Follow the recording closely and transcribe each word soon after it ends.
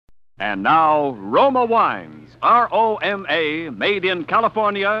And now, Roma Wines, R-O-M-A, made in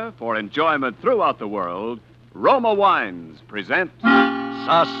California for enjoyment throughout the world. Roma Wines present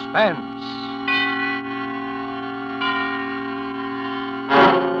Suspense.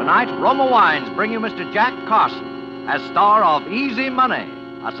 Tonight, Roma Wines bring you Mr. Jack Carson as star of Easy Money,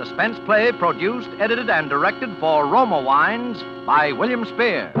 a suspense play produced, edited, and directed for Roma Wines by William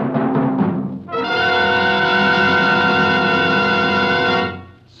Spear.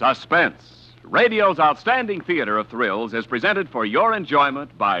 Suspense. Radio's outstanding theater of thrills is presented for your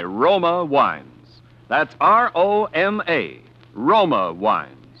enjoyment by Roma Wines. That's R-O-M-A, Roma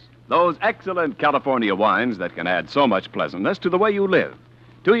Wines. Those excellent California wines that can add so much pleasantness to the way you live,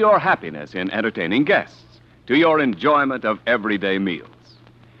 to your happiness in entertaining guests, to your enjoyment of everyday meals.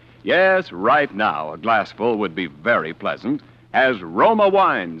 Yes, right now, a glassful would be very pleasant as Roma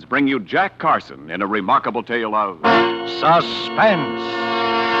Wines bring you Jack Carson in a remarkable tale of Suspense.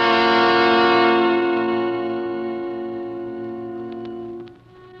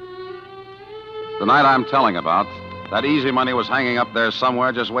 The night I'm telling about, that Easy Money was hanging up there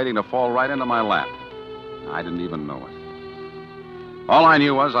somewhere just waiting to fall right into my lap. I didn't even know it. All I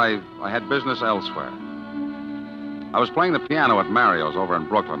knew was I had business elsewhere. I was playing the piano at Mario's over in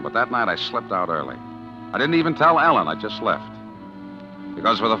Brooklyn, but that night I slipped out early. I didn't even tell Ellen. I just left.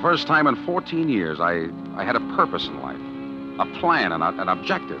 Because for the first time in 14 years, I had a purpose in life, a plan, an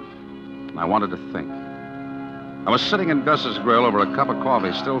objective, and I wanted to think. I was sitting in Gus's grill over a cup of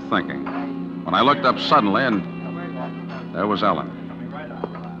coffee, still thinking, when I looked up suddenly, and there was Ellen.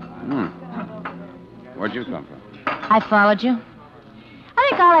 Where'd you come from? I followed you. I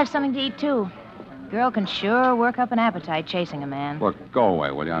think I'll have something to eat, too. Girl can sure work up an appetite chasing a man. Look, go away,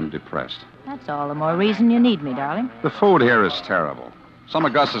 will you? I'm depressed. That's all the more reason you need me, darling. The food here is terrible. Some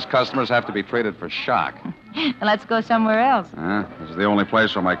of Gus's customers have to be treated for shock. Let's go somewhere else. This is the only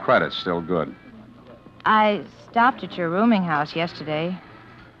place where my credit's still good. I stopped at your rooming house yesterday.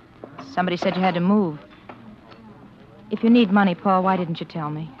 Somebody said you had to move. If you need money, Paul, why didn't you tell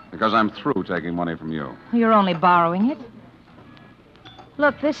me? Because I'm through taking money from you. You're only borrowing it.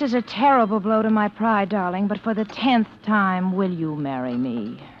 Look, this is a terrible blow to my pride, darling, but for the 10th time, will you marry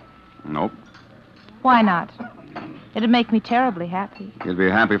me? Nope. Why not? It'd make me terribly happy. You'd be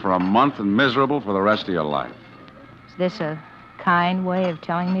happy for a month and miserable for the rest of your life. Is this a kind way of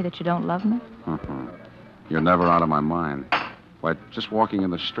telling me that you don't love me? You're never out of my mind. Why, just walking in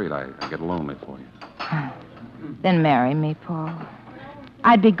the street, I get lonely for you. Then marry me, Paul.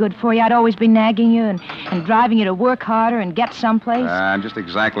 I'd be good for you. I'd always be nagging you and driving you to work harder and get someplace. I'm just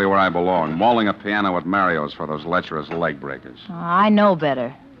exactly where I belong, mauling a piano at Mario's for those lecherous leg breakers. Oh, I know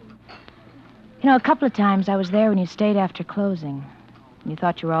better. You know, a couple of times I was there when you stayed after closing. You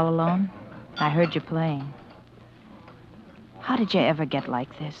thought you were all alone. I heard you playing. How did you ever get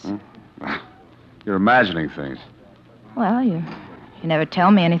like this? You're imagining things. Well, you never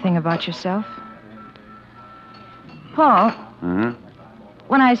tell me anything about yourself. Paul.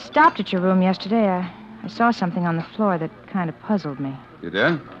 When I stopped at your room yesterday, I saw something on the floor that kind of puzzled me. You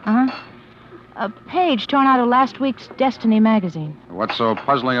did? A page torn out of last week's Destiny magazine. What's so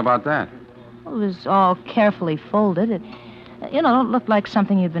puzzling about that? It was all carefully folded. It looked like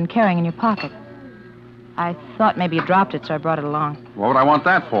something you'd been carrying in your pocket. I thought maybe you dropped it, so I brought it along. What would I want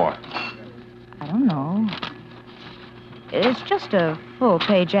that for? I don't know. It's just a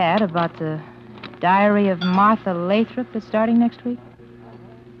full-page ad about the Diary of Martha Lathrop that's starting next week.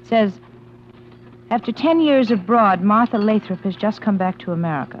 It says, after 10 years abroad, Martha Lathrop has just come back to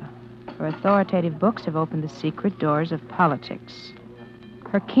America. Her authoritative books have opened the secret doors of politics.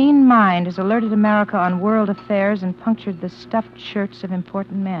 Her keen mind has alerted America on world affairs and punctured the stuffed shirts of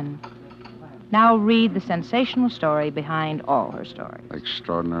important men. Now read the sensational story behind all her stories.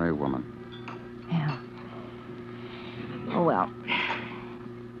 Extraordinary woman. Yeah. Oh, well.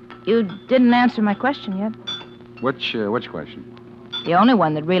 You didn't answer my question yet. Which question? The only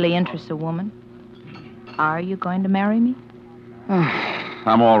one that really interests a woman. Are you going to marry me?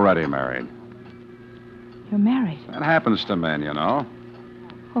 I'm already married. You're married? That happens to men, you know.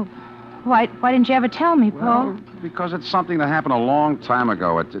 Oh, why didn't you ever tell me, Paul? Well, because it's something that happened a long time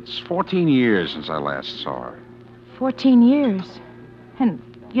ago. It's 14 years since I last saw her. 14 years? And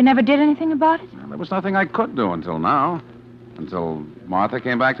you never did anything about it? Well, there was nothing I could do until now. Until Martha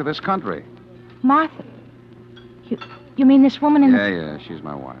came back to this country. Martha? You mean this woman in Yeah, she's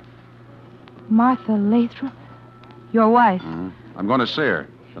my wife. Martha Lathrop? Your wife? I'm going to see her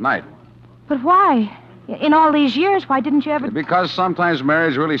tonight. But why? In all these years, why didn't you ever... Because sometimes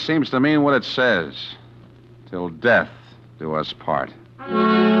marriage really seems to mean what it says. Till death do us part.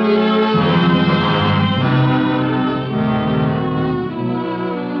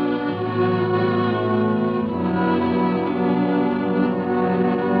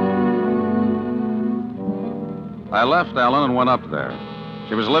 I left Ellen and went up there.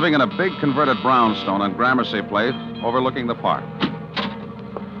 She was living in a big converted brownstone on Gramercy Place, overlooking the park.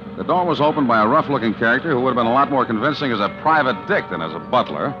 The door was opened by a rough-looking character who would have been a lot more convincing as a private dick than as a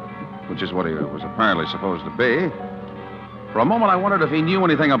butler, which is what he was apparently supposed to be. For a moment, I wondered if he knew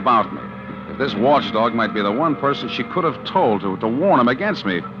anything about me. If this watchdog might be the one person she could have told to warn him against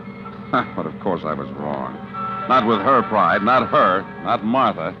me. But of course I was wrong. Not with her pride, not her, not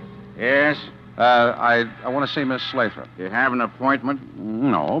Martha. Yes? I want to see Miss Lathrop. You have an appointment?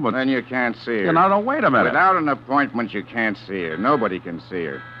 No, but... Then you can't see her. No, wait a minute. Without an appointment, you can't see her. Nobody can see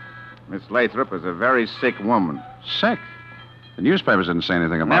her. Miss Lathrop is a very sick woman. Sick? The newspapers didn't say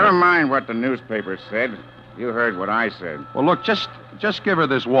anything about it. Never mind what the newspapers said. You heard what I said. Well, look, just give her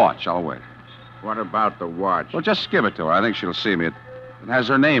this watch. I'll wait. What about the watch? Well, just give it to her. I think she'll see me. It has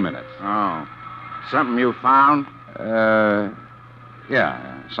her name in it. Oh. Something you found?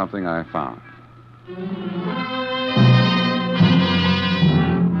 Yeah, something I found.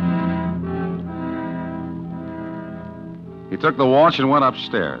 He took the watch and went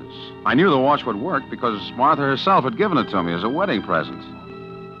upstairs. I knew the watch would work because Martha herself had given it to me as a wedding present.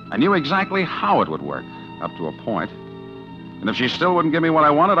 I knew exactly how it would work, up to a point. And if she still wouldn't give me what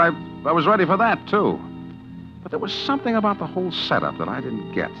I wanted, I was ready for that, too. But there was something about the whole setup that I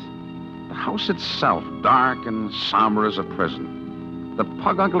didn't get. The house itself, dark and somber as a prison. The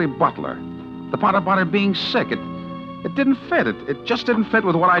pug-ugly butler. The part about her being sick. It didn't fit. It just didn't fit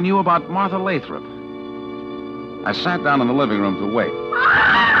with what I knew about Martha Lathrop. I sat down in the living room to wait.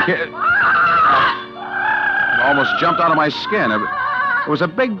 It almost jumped out of my skin. It was a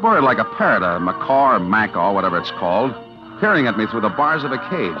big bird like a parrot, a macaw or macaw, whatever it's called, peering at me through the bars of a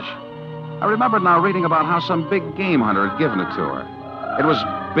cage. I remembered now reading about how some big game hunter had given it to her. It was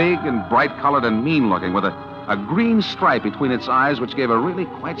big and bright-colored and mean-looking, with a green stripe between its eyes, which gave a really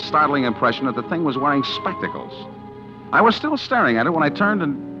quite startling impression that the thing was wearing spectacles. I was still staring at it when I turned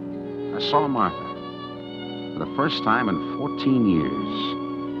and I saw Martha. For the first time in 14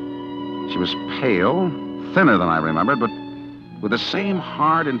 years. She was pale, thinner than I remembered, but with the same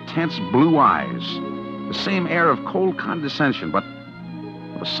hard, intense blue eyes, the same air of cold condescension, but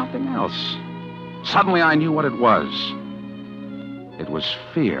there was something else. Suddenly I knew what it was. It was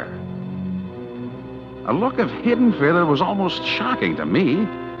fear. A look of hidden fear that was almost shocking to me,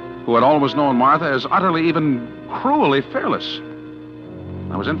 who had always known Martha as utterly, even cruelly fearless.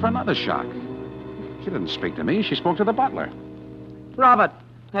 I was in for another shock. She didn't speak to me. She spoke to the butler. Robert,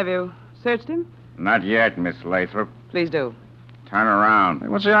 have you searched him? Not yet, Miss Lathrop. Please do. Turn around. Hey,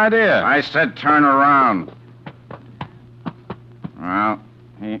 what's the idea? I said turn around. Well,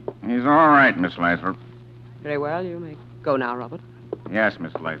 he's all right, Miss Lathrop. Very well. You may go now, Robert. Yes,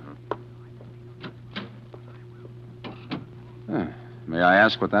 Miss Lathrop. May I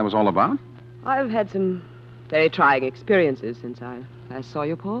ask what that was all about? I've had some very trying experiences since I last saw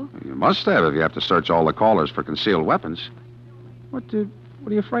you, Paul. You must have if you have to search all the callers for concealed weapons. What are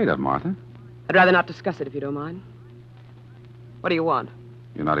you afraid of, Martha? I'd rather not discuss it if you don't mind. What do you want?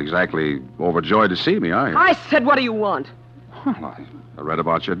 You're not exactly overjoyed to see me, are you? I said, what do you want? Well, I read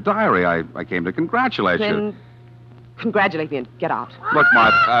about your diary. I came to congratulate you. Then congratulate me and get out. Look,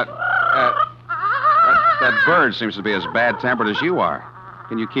 Martha, that bird seems to be as bad-tempered as you are.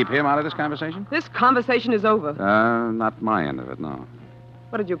 Can you keep him out of this conversation? This conversation is over. Not my end of it, no.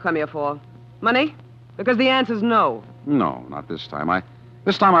 What did you come here for? Money? Because the answer's no. No, not this time.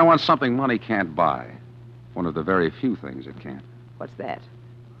 This time I want something money can't buy. One of the very few things it can. What's that?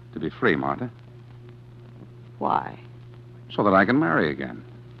 To be free, Martha. Why? So that I can marry again.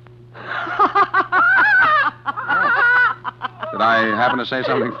 Did I happen to say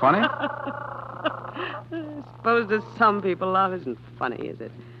something funny? I suppose to some people love isn't funny, is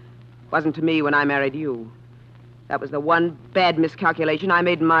it? Wasn't to me when I married you. That was the one bad miscalculation I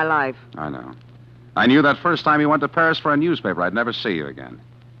made in my life. I know. I knew that first time you went to Paris for a newspaper, I'd never see you again.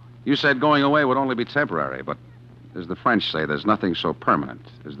 You said going away would only be temporary, but as the French say, there's nothing so permanent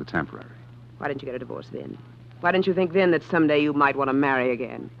as the temporary. Why didn't you get a divorce then? Why didn't you think then that someday you might want to marry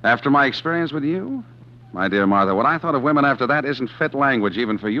again? After my experience with you? My dear Martha, what I thought of women after that isn't fit language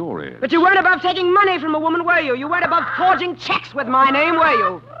even for your ears. But you weren't above taking money from a woman, were you? You weren't above forging checks with my name, were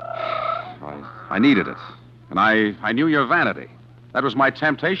you? I needed it. And I knew your vanity. That was my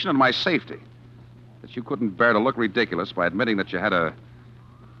temptation and my safety. That you couldn't bear to look ridiculous by admitting that you had a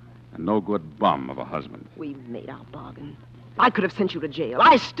no-good bum of a husband. We made our bargain. I could have sent you to jail.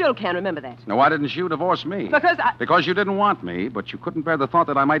 I still can't remember that. Now, why didn't you divorce me? Because you didn't want me, but you couldn't bear the thought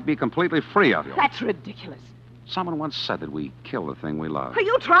that I might be completely free of you. That's ridiculous. Someone once said that we kill the thing we love. Are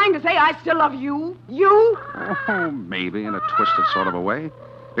you trying to say I still love you? You? Oh, maybe in a twisted sort of a way.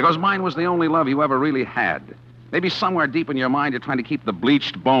 Because mine was the only love you ever really had. Maybe somewhere deep in your mind you're trying to keep the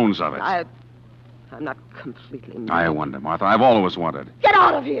bleached bones of it. I'm not completely mad. I wonder, Martha. I've always wondered. Get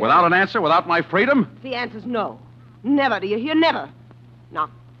out of here! Without an answer, without my freedom? The answer's no. Never, do you hear? Never. Now,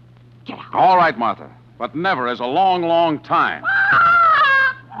 get out. All right, Martha. But never is a long, long time.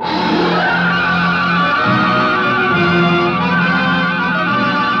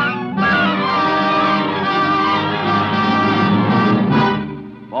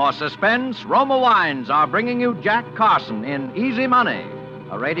 For Suspense, Roma Wines are bringing you Jack Carson in Easy Money,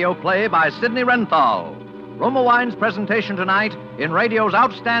 a radio play by Sidney Renthal. Roma Wines' presentation tonight in radio's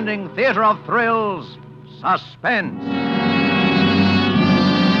outstanding theater of thrills, Suspense.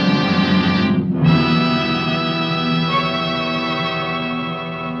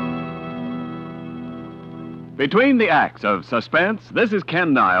 Between the acts of Suspense, this is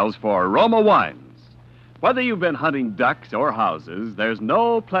Ken Niles for Roma Wines. Whether you've been hunting ducks or houses, there's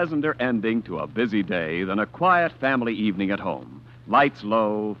no pleasanter ending to a busy day than a quiet family evening at home. Lights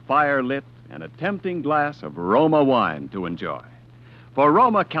low, fire lit, and a tempting glass of Roma wine to enjoy. For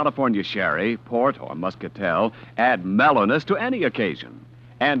Roma California Sherry, Port, or Muscatel add mellowness to any occasion.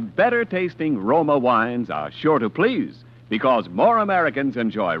 And better tasting Roma wines are sure to please, because more Americans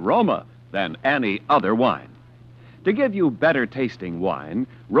enjoy Roma than any other wine. To give you better tasting wine,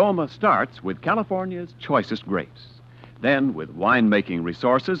 Roma starts with California's choicest grapes. Then, with winemaking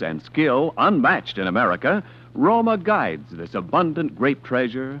resources and skill unmatched in America, Roma guides this abundant grape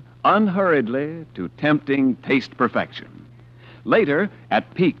treasure unhurriedly to tempting taste perfection. Later,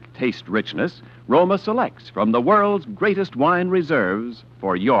 at peak taste richness, Roma selects from the world's greatest wine reserves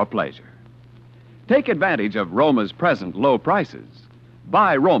for your pleasure. Take advantage of Roma's present low prices.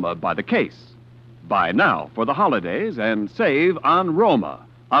 Buy Roma by the case. Buy now for the holidays and save on Roma,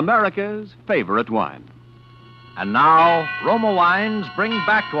 America's favorite wine. And now, Roma Wines bring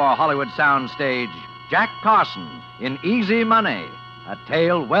back to our Hollywood soundstage Jack Carson in Easy Money, a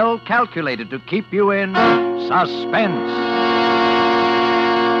tale well calculated to keep you in suspense.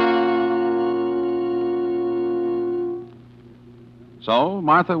 So,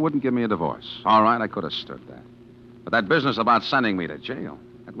 Martha wouldn't give me a divorce. All right, I could have stood that. But that business about sending me to jail,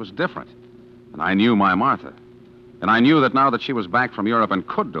 that was different. And I knew my Martha. And I knew that now that she was back from Europe and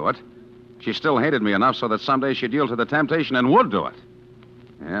could do it, she still hated me enough so that someday she'd yield to the temptation and would do it.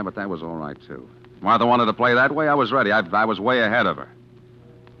 Yeah, but that was all right, too. Martha wanted to play that way. I was ready. I was way ahead of her.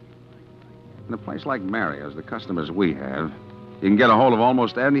 In a place like Mario's, the customers we have, you can get a hold of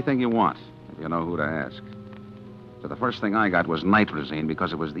almost anything you want if you know who to ask. So the first thing I got was nitrazine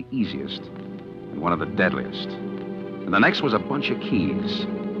because it was the easiest and one of the deadliest. And the next was a bunch of keys,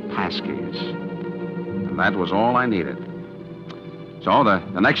 passkeys. And that was all I needed. So the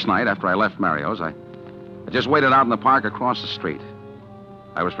next night after I left Mario's, I just waited out in the park across the street.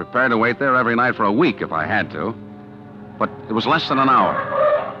 I was prepared to wait there every night for a week if I had to. But it was less than an hour.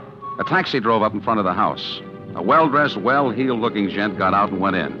 A taxi drove up in front of the house. A well-dressed, well-heeled-looking gent got out and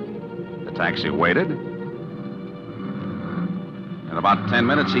went in. The taxi waited. In about 10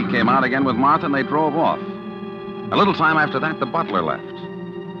 minutes, he came out again with Martha, and they drove off. A little time after that, the butler left.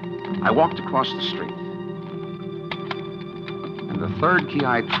 I walked across the street. And the third key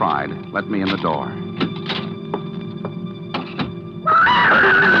I tried let me in the door.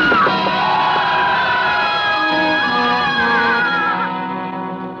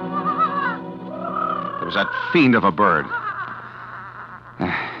 There was that fiend of a bird.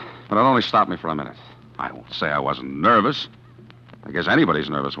 But it only stopped me for a minute. I won't say I wasn't nervous. I guess anybody's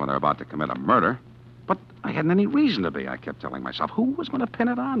nervous when they're about to commit a murder. But I hadn't any reason to be, I kept telling myself. Who was going to pin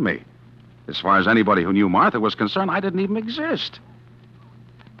it on me? As far as anybody who knew Martha was concerned, I didn't even exist.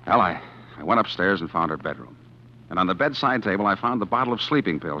 Well, I went upstairs and found her bedroom. And on the bedside table, I found the bottle of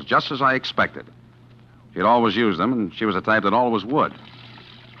sleeping pills, just as I expected. She'd always used them, and she was the type that always would.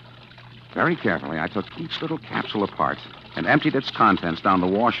 Very carefully, I took each little capsule apart and emptied its contents down the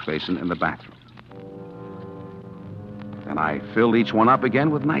wash basin in the bathroom. Then I filled each one up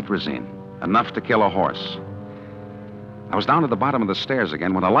again with nitrazine, enough to kill a horse. I was down at the bottom of the stairs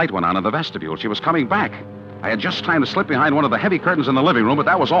again when a light went on in the vestibule. She was coming back. I had just time to slip behind one of the heavy curtains in the living room, but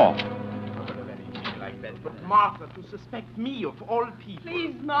that was all. But Martha, to suspect me of all people...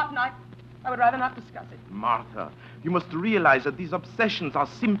 Please, Martin, I would rather not discuss it. Martha, you must realize that these obsessions are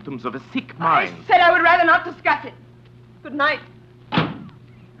symptoms of a sick mind. I said I would rather not discuss it. Good night.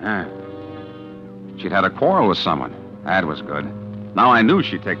 She'd had a quarrel with someone. That was good. Now I knew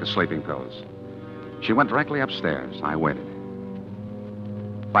she'd take the sleeping pills. She went directly upstairs. I waited.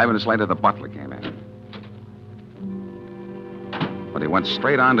 5 minutes later, the butler came in. But he went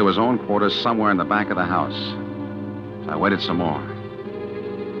straight on to his own quarters somewhere in the back of the house. So I waited some more.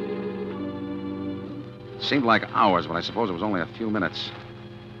 It seemed like hours, but I suppose it was only a few minutes.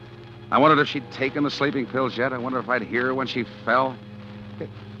 I wondered if she'd taken the sleeping pills yet. I wondered if I'd hear her when she fell.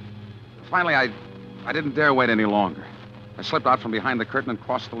 Finally, I didn't dare wait any longer. I slipped out from behind the curtain and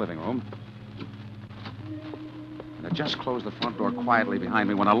crossed the living room. And I just closed the front door quietly behind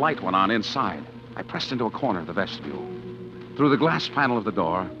me when a light went on inside. I pressed into a corner of the vestibule. Through the glass panel of the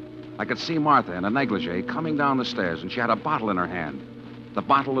door, I could see Martha in a negligee coming down the stairs, and she had a bottle in her hand. The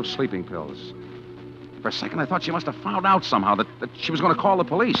bottle of sleeping pills. For a second, I thought she must have found out somehow that she was going to call the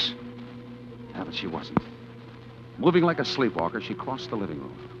police. Yeah, but she wasn't. Moving like a sleepwalker, she crossed the living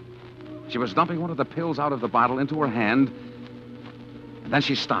room. She was dumping one of the pills out of the bottle into her hand, and then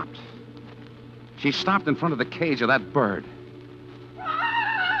she stopped. She stopped in front of the cage of that bird.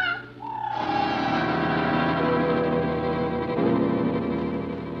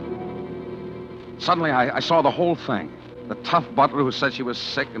 Suddenly, I saw the whole thing. The tough butler who said she was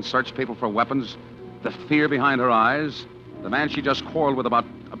sick and searched people for weapons, the fear behind her eyes, the man she just quarreled with about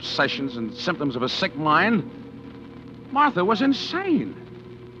obsessions and symptoms of a sick mind. Martha was insane.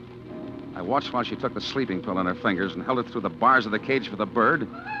 I watched while she took the sleeping pill in her fingers and held it through the bars of the cage for the bird.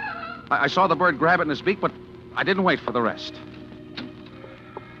 I saw the bird grab it in his beak, but I didn't wait for the rest.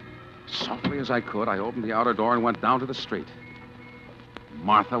 Softly as I could, I opened the outer door and went down to the street.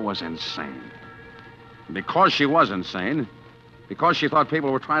 Martha was insane. And because she was insane, because she thought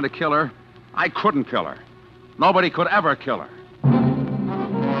people were trying to kill her, I couldn't kill her. Nobody could ever kill her.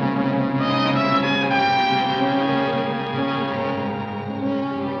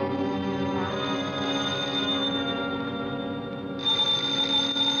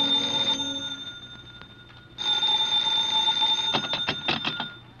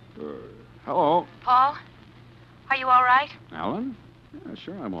 Hello. Paul, are you all right? Alan? Yeah,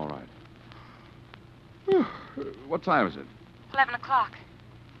 sure, I'm all right. What time is it? 11 o'clock.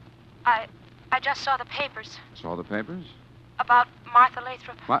 I just saw the papers Saw the papers? about Martha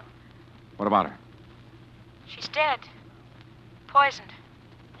Lathrop. What? What about her? She's dead. Poisoned.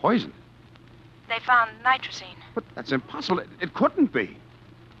 Poison? They found nitrazine. But that's impossible. It couldn't be.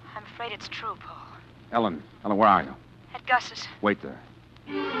 I'm afraid it's true, Paul. Ellen, where are you? At Gus's. Wait there.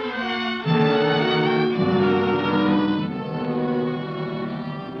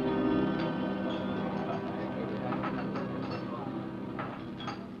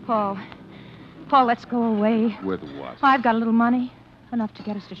 Paul, let's go away. With what? I've got a little money. Enough to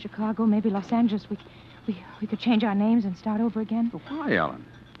get us to Chicago, maybe Los Angeles. We could change our names and start over again. But why, Ellen?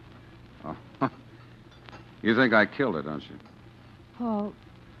 Oh, you think I killed her, don't you? Paul,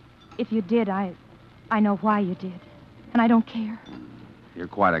 if you did, I know why you did. And I don't care. You're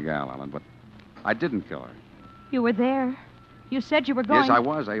quite a gal, Ellen, but I didn't kill her. You were there. You said you were going... Yes, I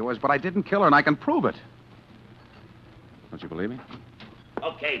was, but I didn't kill her, and I can prove it. Don't you believe me?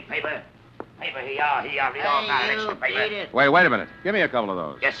 Okay, paper. Paper, here you are. Read all about it. Extra paper. Read it. Wait a minute. Give me a couple of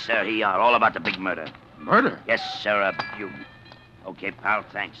those. Yes, sir, here you are. All about the big murder. Murder? Yes, sir, you. Okay, pal,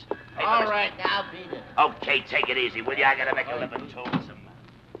 thanks. Paper, All listen. right, now beat it. Okay, take it easy, will you? I gotta make a living, too.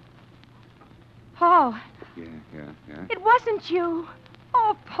 Paul, Yeah. it wasn't you.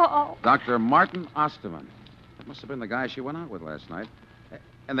 Oh, Paul. Dr. Martin Osterman. That must have been the guy she went out with last night.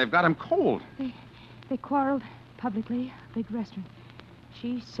 And they've got him cold. They quarreled publicly, a big restaurant.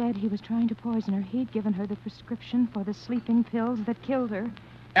 She said he was trying to poison her. He'd given her the prescription for the sleeping pills that killed her.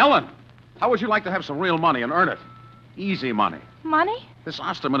 Ellen, how would you like to have some real money and earn it? Easy money. Money? This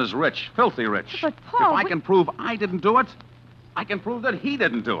Osterman is rich, filthy rich. But, Paul... If I can prove I didn't do it, I can prove that he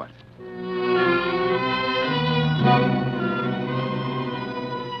didn't do it.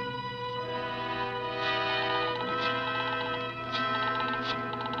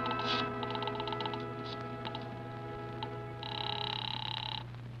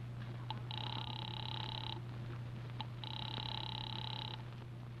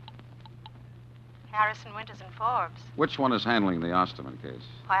 Harrison, Winters, and Forbes. Which one is handling the Osterman case?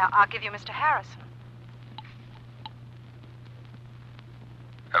 Why, I'll give you Mr. Harrison.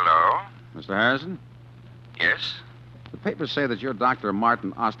 Hello? Mr. Harrison? Yes? The papers say that you're Dr.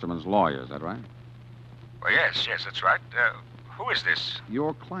 Martin Osterman's lawyer, is that right? Well, yes, that's right. Who is this?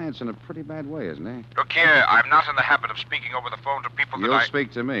 Your client's in a pretty bad way, isn't he? Look here, I'm not in the habit of speaking over the phone to people You'll that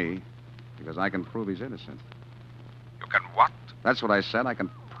speak to me, because I can prove he's innocent. You can what? That's what I said. I can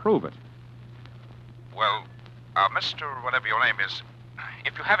prove it. Well, Mr. whatever your name is,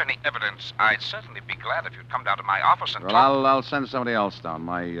 if you have any evidence, I'd certainly be glad if you'd come down to my office and Well, talk. I'll send somebody else down,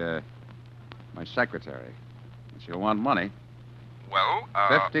 my secretary. She'll want money. Well,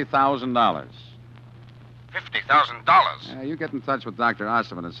 $50,000. $50,000. You get in touch with Dr.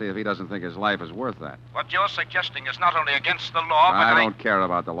 Osterman and see if he doesn't think his life is worth that. What you're suggesting is not only against the law, but I don't care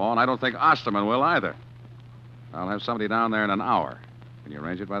about the law, and I don't think Osterman will either. I'll have somebody down there in an hour. Can you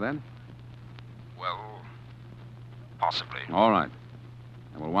arrange it by then? Well, possibly. All right.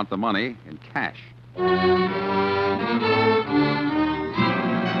 And we'll want the money in cash.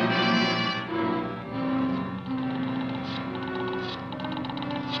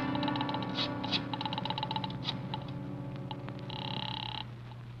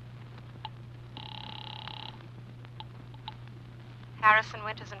 Harrison,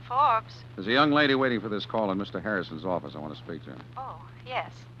 Winters, and Forbes. There's a young lady waiting for this call in Mr. Harrison's office. I want to speak to her. Oh,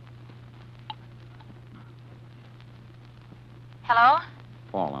 yes. Hello?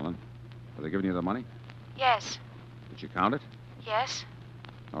 Paul, Ellen. Have they given you the money? Yes. Did you count it? Yes.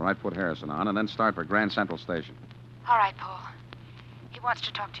 All right, put Harrison on, and then start for Grand Central Station. All right, Paul. He wants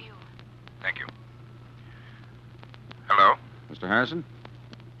to talk to you. Thank you. Hello? Mr. Harrison?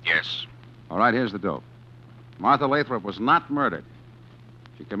 Yes. All right, here's the dope. Martha Lathrop was not murdered.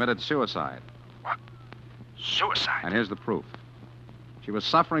 She committed suicide. What? Suicide? And here's the proof. She was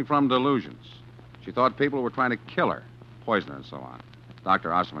suffering from delusions. She thought people were trying to kill her, poison her, and so on.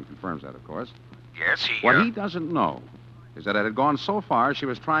 Dr. Osman confirms that, of course. Yes, What he doesn't know is that it had gone so far she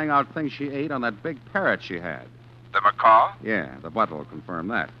was trying out things she ate on that big parrot she had. The macaw? Yeah, the butler will confirm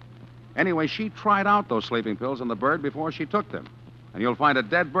that. Anyway, she tried out those sleeping pills on the bird before she took them. And you'll find a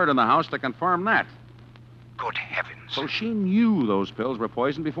dead bird in the house to confirm that. Good heavens. So she knew those pills were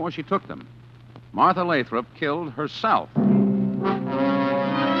poisoned before she took them. Martha Lathrop killed herself.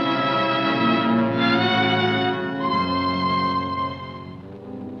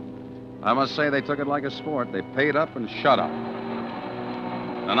 I must say they took it like a sport. They paid up and shut up.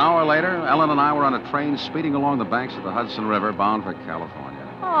 An hour later, Ellen and I were on a train speeding along the banks of the Hudson River bound for California.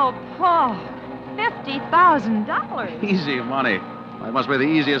 Oh, Paul, $50,000. Easy money. That must be the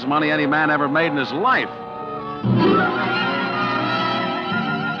easiest money any man ever made in his life.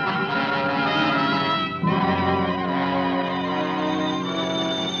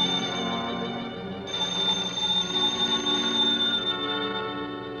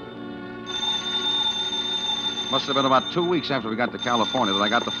 Must have been about 2 weeks after we got to California that I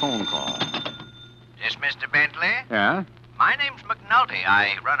got the phone call. This Mr. Bentley? Yeah? My name's McNulty.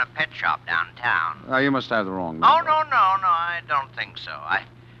 I run a pet shop downtown. Oh, you must have the wrong number. Oh, no, I don't think so.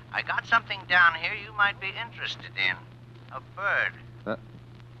 I got something down here you might be interested in. A bird.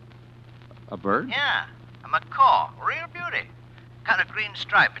 A bird? Yeah, a macaw. Real beauty. Got a green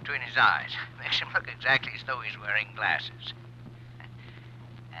stripe between his eyes. Makes him look exactly as though he's wearing glasses.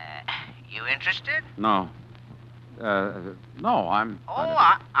 You interested? No. No, I'm... Oh,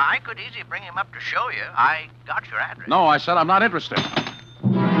 I could easily bring him up to show you. I got your address. No, I said I'm not interested.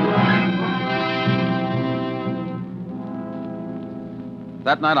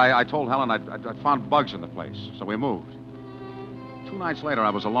 That night, I told Helen I'd found bugs in the place, so we moved. 2 nights later, I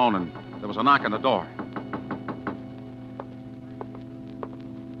was alone, and there was a knock on the door.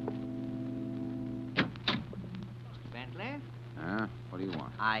 Bentley? What do you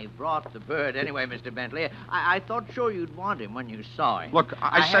want? I brought the bird anyway, Mr. Bentley. I thought sure you'd want him when you saw him. Look,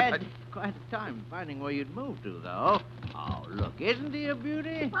 I said... had quite a time finding where you'd moved to, though. Oh, look, isn't he a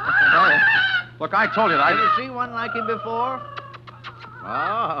beauty? Look, I told you that Ever see one like him before?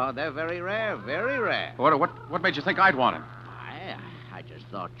 Oh, they're very rare, very rare. What made you think I'd want him? I just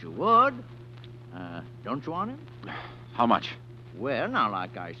thought you would. Don't you want him? How much? Well, now,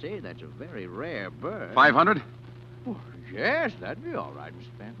 like I say, that's a very rare bird. 500? Oh, yes, that'd be all right,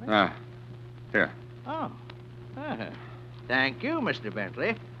 Mr. Bentley. Here. Oh. Thank you, Mr.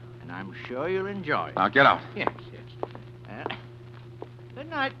 Bentley. And I'm sure you'll enjoy it. Now, get out. Yes. Good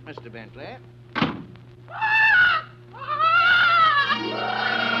night, Mr. Bentley.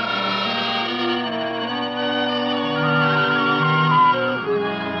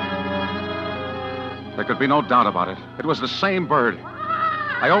 There could be no doubt about it. It was the same bird.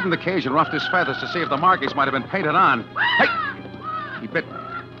 I opened the cage and roughed his feathers to see if the markings might have been painted on. Hey! He bit me.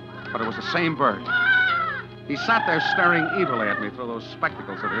 But it was the same bird. He sat there staring evilly at me through those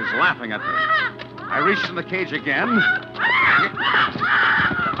spectacles of his, laughing at me. I reached in the cage again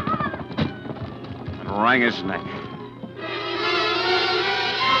and wrang his neck.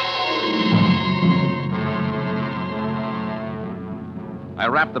 I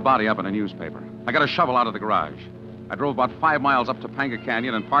wrapped the body up in a newspaper. I got a shovel out of the garage. I drove about 5 miles up Topanga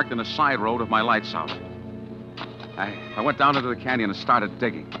Canyon and parked in a side road with my lights out. I went down into the canyon and started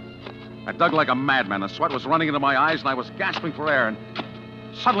digging. I dug like a madman. The sweat was running into my eyes, and I was gasping for air, and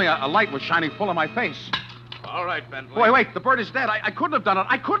suddenly a light was shining full in my face. All right, Bentley. Wait, the bird is dead. I couldn't have done it.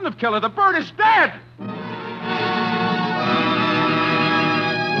 I couldn't have killed her. The bird is dead!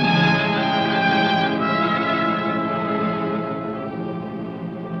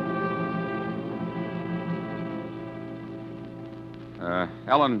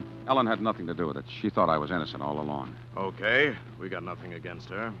 Ellen had nothing to do with it. She thought I was innocent all along. Okay, we got nothing against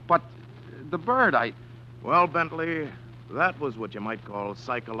her. But the bird, Well, Bentley, that was what you might call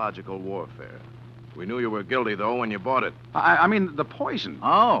psychological warfare. We knew you were guilty, though, when you bought it. I mean, the poison.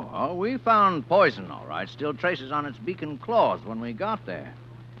 Oh, we found poison, all right. Still traces on its beak and claws when we got there.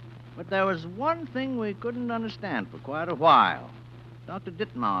 But there was one thing we couldn't understand for quite a while. Dr.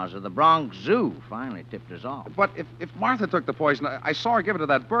 Ditmars of the Bronx Zoo finally tipped us off. But if Martha took the poison, I saw her give it to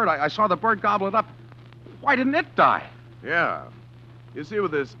that bird. I saw the bird gobble it up. Why didn't it die? Yeah. You see,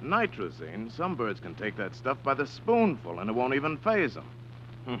 with this nitrazine, some birds can take that stuff by the spoonful, and it won't even faze them.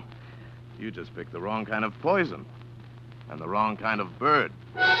 You just picked the wrong kind of poison. And the wrong kind of bird.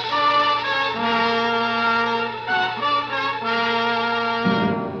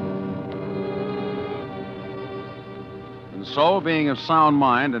 And so, being of sound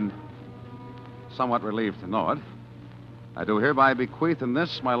mind and somewhat relieved to know it, I do hereby bequeath in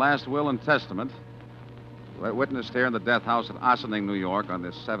this, my last will and testament, witnessed here in the death house at Ossining, New York, on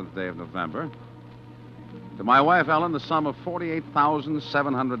this 7th day of November, to my wife, Ellen, the sum of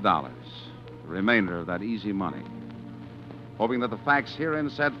 $48,700, the remainder of that easy money, hoping that the facts herein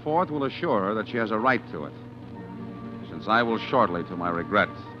set forth will assure her that she has a right to it, since I will shortly, to my regret,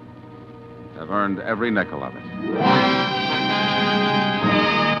 have earned every nickel of it.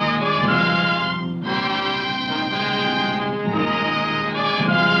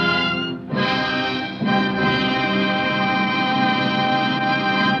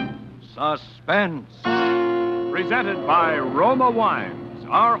 Suspense. Presented by Roma Wines,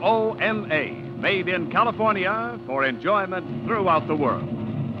 R-O-M-A, made in California for enjoyment throughout the world.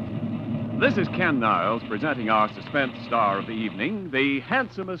 This is Ken Niles presenting our suspense star of the evening, the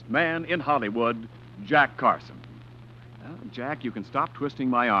handsomest man in Hollywood, Jack Carson. Jack, you can stop twisting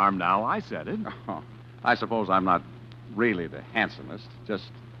my arm now. I said it. Oh, I suppose I'm not really the handsomest,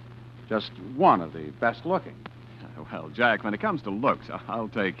 just one of the best looking. Well, Jack, when it comes to looks, I'll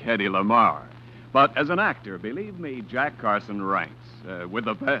take Hedy Lamarr. But as an actor, believe me, Jack Carson ranks with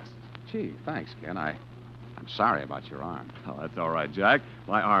the best. Gee, thanks, Ken. I'm sorry about your arm. Oh, that's all right, Jack.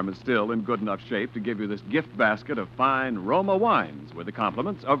 My arm is still in good enough shape to give you this gift basket of fine Roma wines with the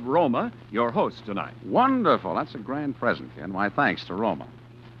compliments of Roma, your host tonight. Wonderful. That's a grand present, Ken. My thanks to Roma.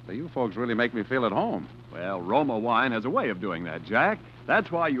 So you folks really make me feel at home. Well, Roma wine has a way of doing that, Jack.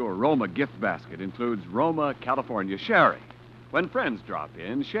 That's why your Roma gift basket includes Roma California Sherry. When friends drop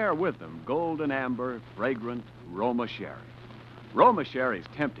in, share with them golden amber, fragrant Roma Sherry. Roma Sherry's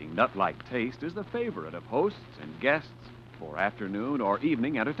tempting nut-like taste is the favorite of hosts and guests for afternoon or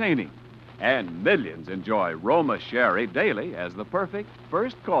evening entertaining. And millions enjoy Roma Sherry daily as the perfect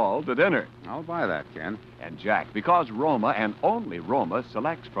first call to dinner. I'll buy that, Ken. And Jack, because Roma and only Roma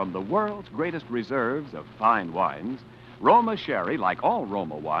selects from the world's greatest reserves of fine wines, Roma Sherry, like all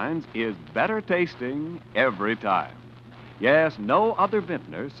Roma wines, is better tasting every time. Yes, no other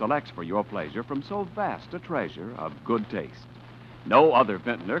vintner selects for your pleasure from so vast a treasure of good taste. No other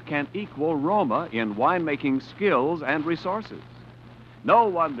vintner can equal Roma in winemaking skills and resources. No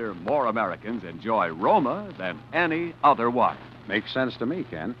wonder more Americans enjoy Roma than any other wine. Makes sense to me,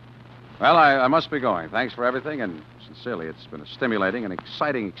 Ken. Well, I must be going. Thanks for everything, and sincerely, it's been a stimulating and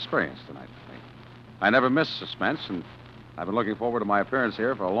exciting experience tonight for me. I never miss Suspense, and I've been looking forward to my appearance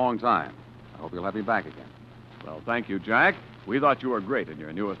here for a long time. I hope you'll have me back again. Well, thank you, Jack. We thought you were great in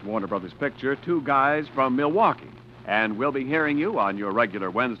your newest Warner Brothers picture, Two Guys from Milwaukee. And we'll be hearing you on your regular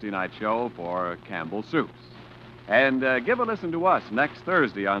Wednesday night show for Campbell Soups. And give a listen to us next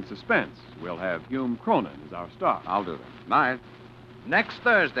Thursday on Suspense. We'll have Hume Cronin as our star. I'll do that. Night. Next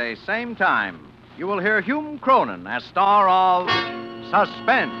Thursday, same time, you will hear Hume Cronin as star of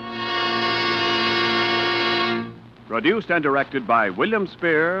Suspense. Produced and directed by William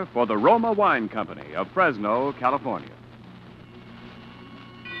Spear for the Roma Wine Company of Fresno, California.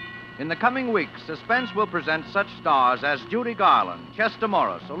 In the coming weeks, Suspense will present such stars as Judy Garland, Chester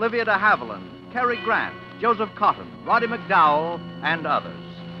Morris, Olivia de Havilland, Cary Grant, Joseph Cotton, Roddy McDowell, and others.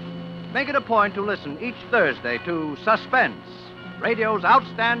 Make it a point to listen each Thursday to Suspense, radio's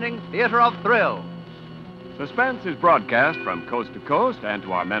outstanding theater of thrills. Suspense is broadcast from coast to coast and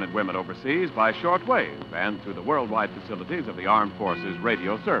to our men and women overseas by shortwave and through the worldwide facilities of the Armed Forces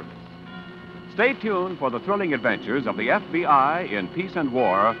Radio Service. Stay tuned for the thrilling adventures of the FBI in peace and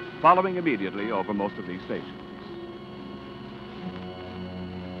war, following immediately over most of these stations.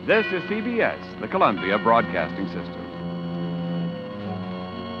 This is CBS, the Columbia Broadcasting System.